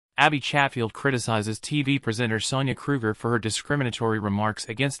Abbie Chatfield criticizes TV presenter Sonia Kruger for her discriminatory remarks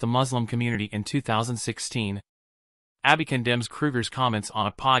against the Muslim community in 2016. Abbie condemns Kruger's comments on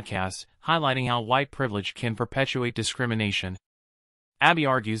a podcast, highlighting how white privilege can perpetuate discrimination. Abbie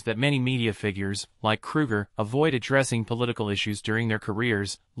argues that many media figures, like Kruger, avoid addressing political issues during their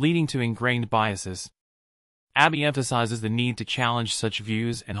careers, leading to ingrained biases. Abbie emphasizes the need to challenge such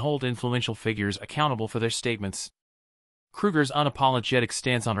views and hold influential figures accountable for their statements. Kruger's unapologetic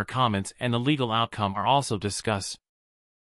stance on her comments and the legal outcome are also discussed.